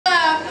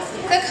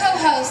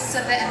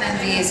the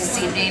MMVAs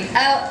this evening.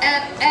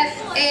 LMFAO.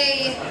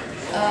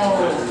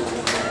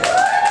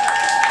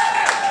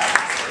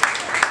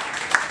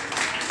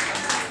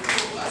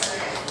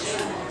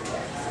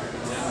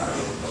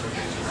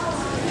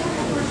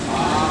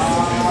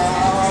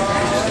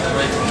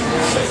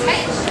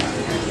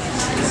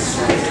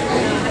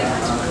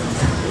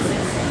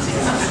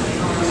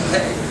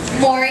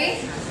 Maury,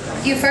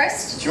 you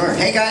first? Sure.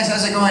 Hey guys,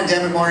 how's it going?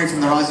 Devin Maury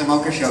from the Roz and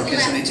Mocha Show,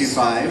 Kiss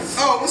 72.5.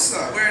 Oh, what's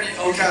up?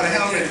 You got a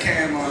helmet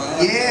cam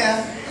on.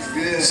 Yeah. That's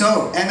good.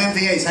 So,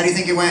 MMVAs, how do you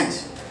think it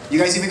went? You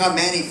guys even got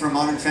Manny from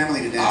Modern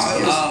Family to dance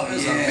with. It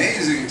was an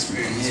amazing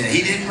experience. Yeah,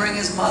 he didn't bring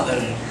his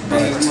mother,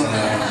 but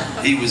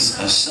he was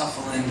a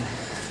shuffling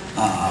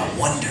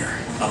wonder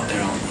up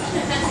there on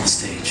the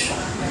stage.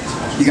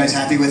 You guys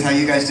happy with how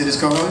you guys did as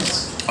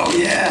co-hosts? Oh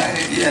yeah,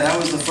 that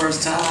was the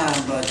first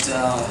time, but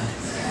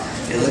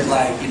it looked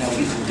like, you know,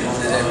 we've been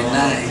doing it every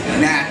night.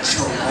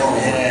 Natural.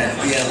 Yeah,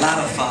 we had a lot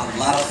of fun.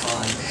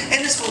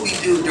 And that's what we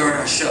do during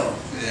our show.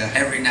 Yeah.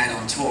 Every night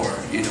on tour,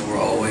 you know, we're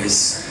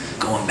always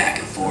going back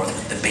and forth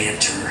with the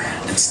banter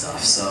and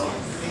stuff, so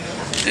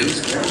it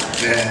was great.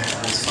 Yeah.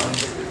 It was fun.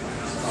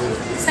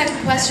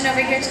 Second question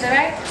over here to the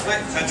right.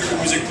 Patrick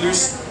Music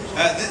Plus.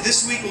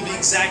 This week will be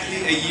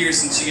exactly a year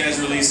since you guys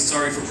released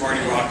Sorry for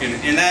Party Rockin'.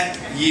 In that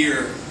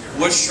year,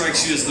 what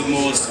strikes you as the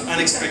most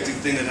unexpected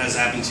thing that has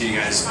happened to you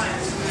guys?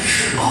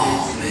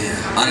 Oh man,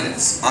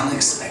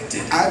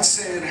 unexpected. I'd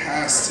say it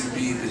has to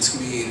be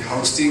between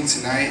hosting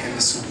tonight and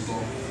the Super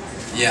Bowl.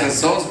 Yeah.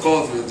 Because those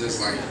both were just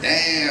like,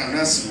 damn,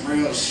 that's some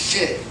real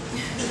shit.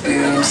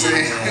 You know what I'm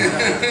saying?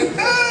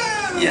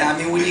 Yeah, I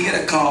mean, when you get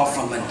a call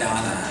from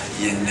Madonna,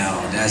 you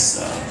know, that's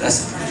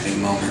a pretty big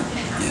moment,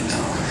 you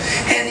know.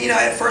 And, you know,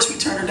 at first we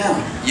turned her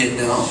down, you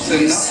know.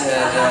 We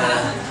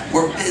said,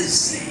 we're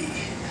busy.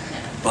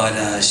 But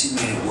she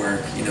made it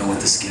work, you know,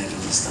 with the schedule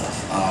and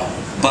stuff.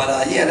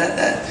 Yeah,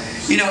 that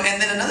you know, and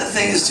then another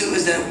thing is too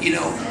is that, you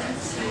know,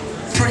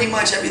 pretty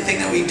much everything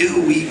that we do,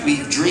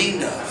 we've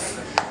dreamed of.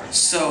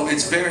 So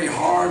it's very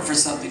hard for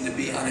something to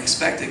be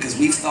unexpected because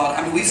we've thought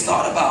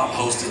about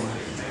hosting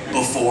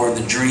before,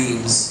 the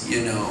dreams,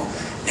 you know,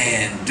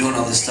 and doing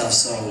all this stuff.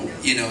 So,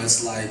 you know,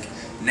 it's like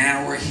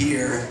now we're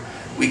here,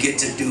 we get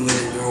to do it,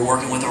 and we were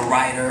working with a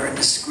writer and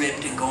the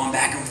script and going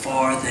back and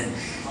forth, and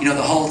you know,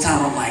 the whole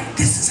time I'm like,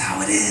 this is how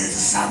it is,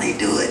 this is how they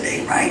do it,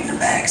 they write in the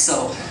back.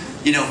 So,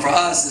 you know, for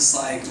us, it's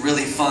like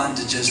really fun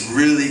to just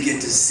really get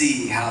to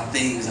see how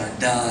things are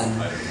done,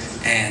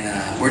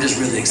 and we're just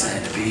really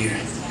excited to be here.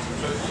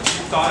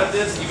 You thought of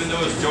this, even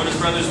though it's Jonas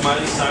Brothers,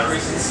 Miley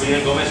Cyrus, and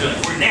Selena Gomez, you're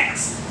like, we're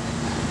next!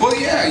 Well,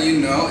 yeah, you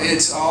know,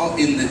 it's all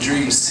in the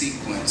dream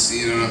sequence,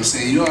 you know what I'm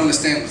saying? You don't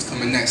understand what's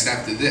coming next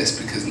after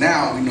this, because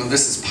now we know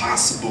this is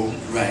possible.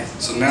 Right.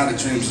 So now the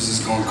dreams is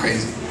just going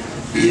crazy.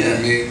 You know what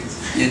I mean?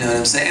 You know what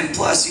I'm saying? And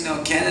plus, you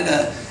know,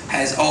 Canada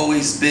has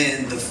always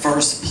been the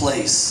first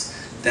place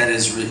that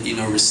has, you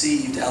know,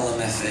 received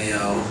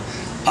LMFAO.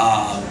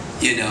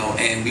 You know,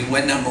 and we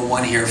went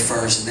 #1 here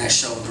first, and that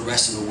showed the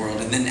rest of the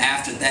world. And then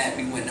after that,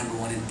 we went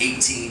 #1 in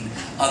 18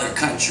 other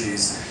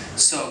countries.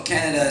 So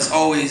Canada is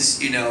always,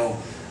 you know,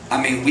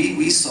 I mean,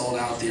 we sold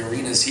out the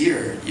arenas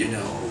here, you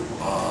know,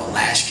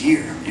 last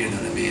year. You know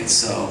what I mean?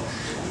 So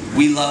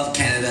we love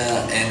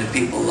Canada, and the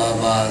people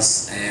love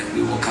us, and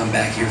we will come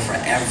back here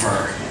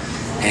forever.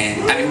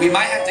 And I mean, we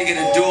might have to get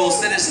a dual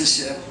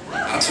citizenship.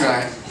 That's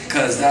right.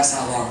 Because that's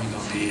how long we're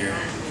gonna be here.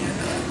 You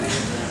know what I mean?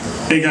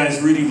 Hey guys,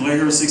 Rudy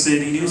Blair,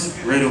 680 News,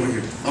 right over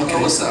here. Okay,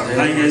 what's up?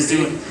 How you guys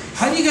doing?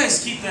 How do you guys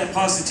keep that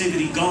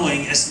positivity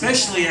going,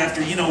 especially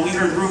after, you know, we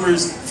heard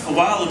rumors a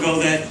while ago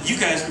that you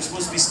guys were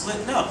supposed to be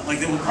splitting up, like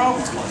there were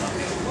problems going on?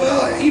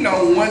 Well, you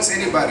know, once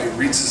anybody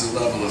reaches a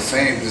level of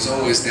fame, there's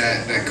always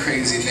that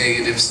crazy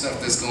negative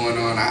stuff that's going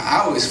on.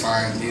 I always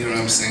find, you know what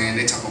I'm saying,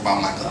 they talk about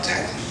Michael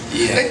Jackson.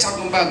 Yeah. They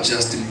talking about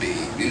Justin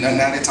Bieber. You know,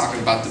 now they're talking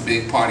about the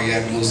big party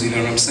animals, you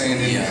know what I'm saying?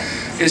 And yeah.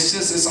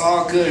 It's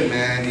all good,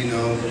 man. You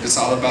know, it's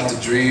all about the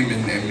dream,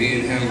 and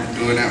me and him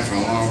doing that for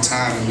a long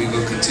time, and we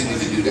will continue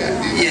to do that.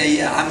 You know?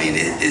 Yeah. I mean,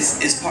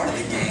 it's part of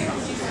the game.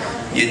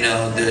 You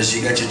know,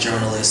 you got your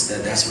journalists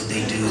that's what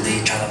they do.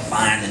 They try to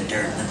find the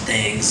dirt and the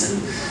things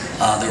and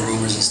the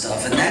rumors and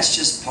stuff, and that's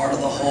just part of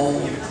the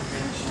whole,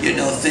 you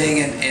know, thing.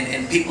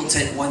 And people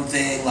take one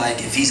thing, like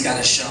if he's got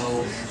a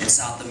show in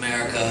South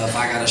America, if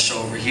I got a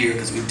show over here,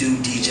 because we do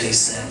DJ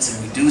sets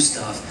and we do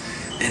stuff,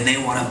 then they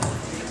want to.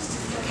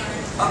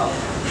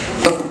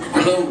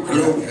 Hello.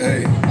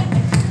 Hey.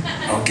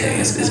 Okay,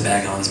 it's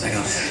back on.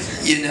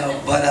 You know,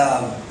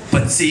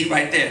 but see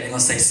right there, they're gonna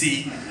say,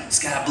 see,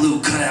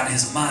 SkyBlu cut out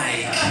his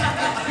mic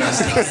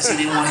because he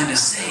didn't want him to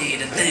say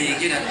the thing,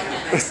 you know.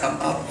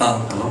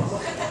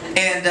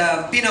 And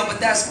you know, but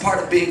that's part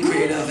of being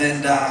creative,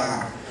 and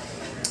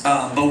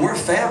but we're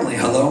family.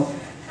 Hello.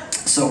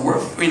 So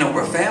we're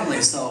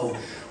family. So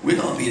we're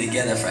gonna be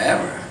together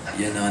forever.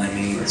 You know what I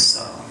mean?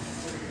 So.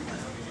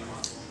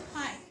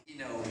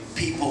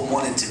 People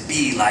wanted to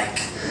be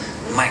like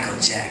Michael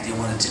Jack. They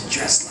wanted to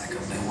dress like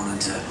him. They wanted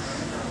to, I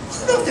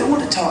don't know if they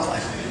wanted to talk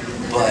like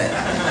him,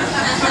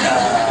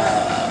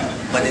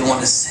 but they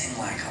wanted to sing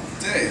like him.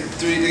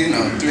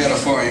 3 out of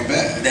 4 ain't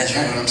bad. That's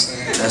right. You know what I'm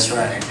saying? That's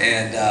right.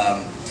 And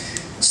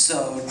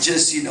so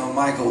just,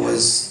 Michael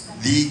was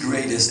the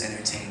greatest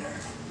entertainer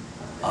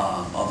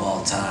of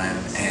all time.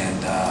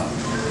 And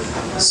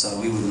so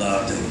we would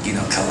love to,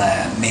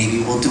 collab. Maybe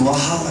we'll do a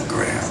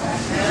hologram.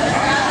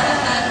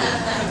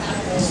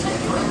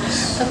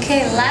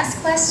 Okay, last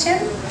question.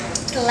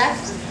 To the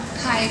left.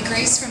 Hi,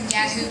 Grace from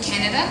Yahoo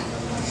Canada.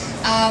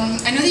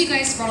 I know that you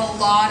guys brought a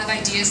lot of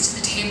ideas to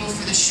the table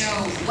for the show.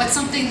 What's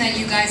something that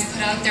you guys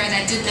put out there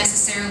that didn't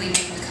necessarily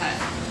make the cut?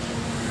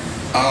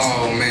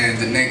 Oh man,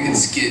 the naked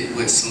skit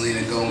with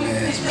Selena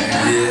Gomez,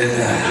 man.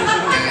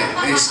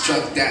 Yeah. They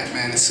struck that,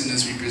 man, as soon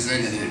as we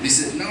presented it. We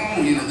said, no,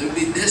 there'll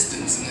be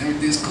distance and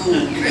everything's cool.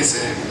 And they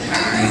said,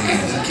 nah,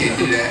 you can't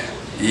do that.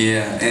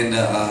 Yeah, and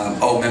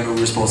remember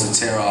we were supposed to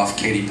tear off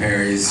Katy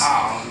Perry's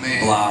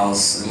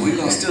blouse. We're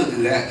gonna still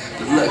do that.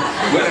 But look,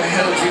 where the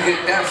hell did you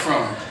get that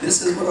from?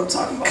 This is what I'm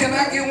talking about. Can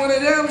I get one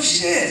of them?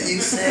 Shit. You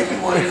said you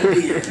wanted a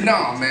beer.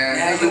 No, man.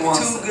 Now That you look want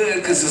too some. good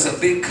because it's a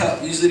big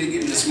cup. Usually they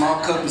give me a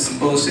small cup with some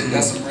bullshit.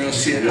 That's some real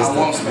shit. I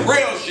want some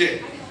real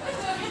shit.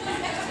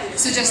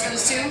 So just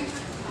those two?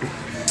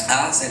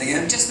 Say it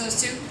again? Just those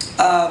two?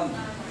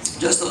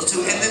 Just those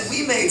two. And then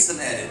we made some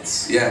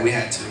edits. Yeah, we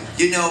had to.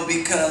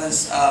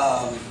 Because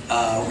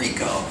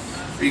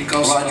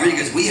Rico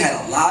Rodriguez, we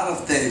had a lot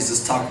of things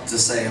to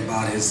say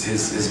about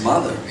his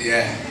mother.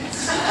 Yeah.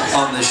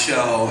 On the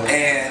show,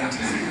 and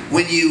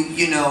when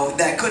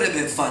that could have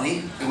been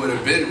funny. It would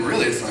have been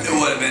really funny. It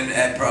would have been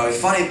probably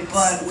funny,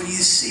 but when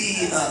you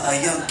see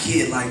a young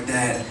kid like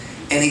that,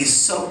 and he's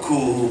so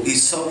cool,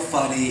 he's so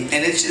funny,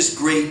 and it's just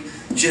great,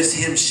 just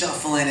him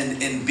shuffling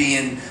and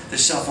being the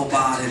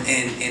shufflebot,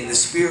 and the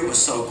spirit was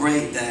so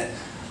great that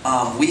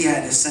we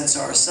had to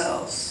censor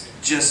ourselves,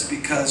 just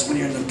because when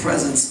you're in the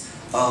presence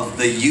of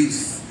the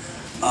youth,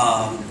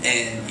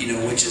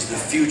 and which is the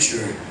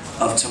future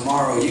of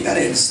tomorrow, you got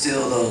to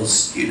instill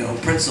those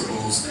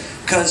principles,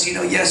 because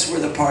yes, we're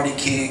the party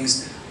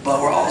kings,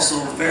 but we're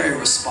also very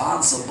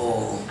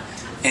responsible,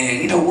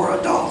 and we're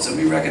adults, and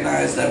we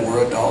recognize that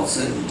we're adults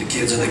and the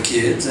kids are the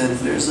kids, and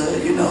there's a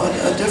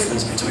a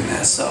difference between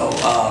that. So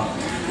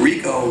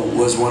Rico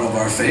was one of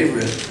our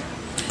favorite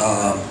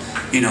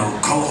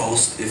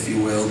co-hosts, if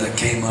you will, that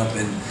came up,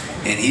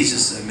 and he's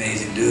just an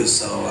amazing dude.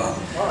 So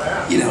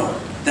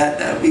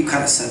that we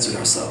kind of censored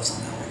ourselves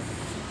on that one.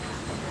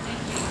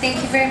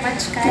 Thank you very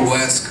much, guys.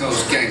 West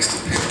Coast gangster.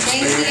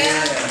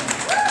 Thank you.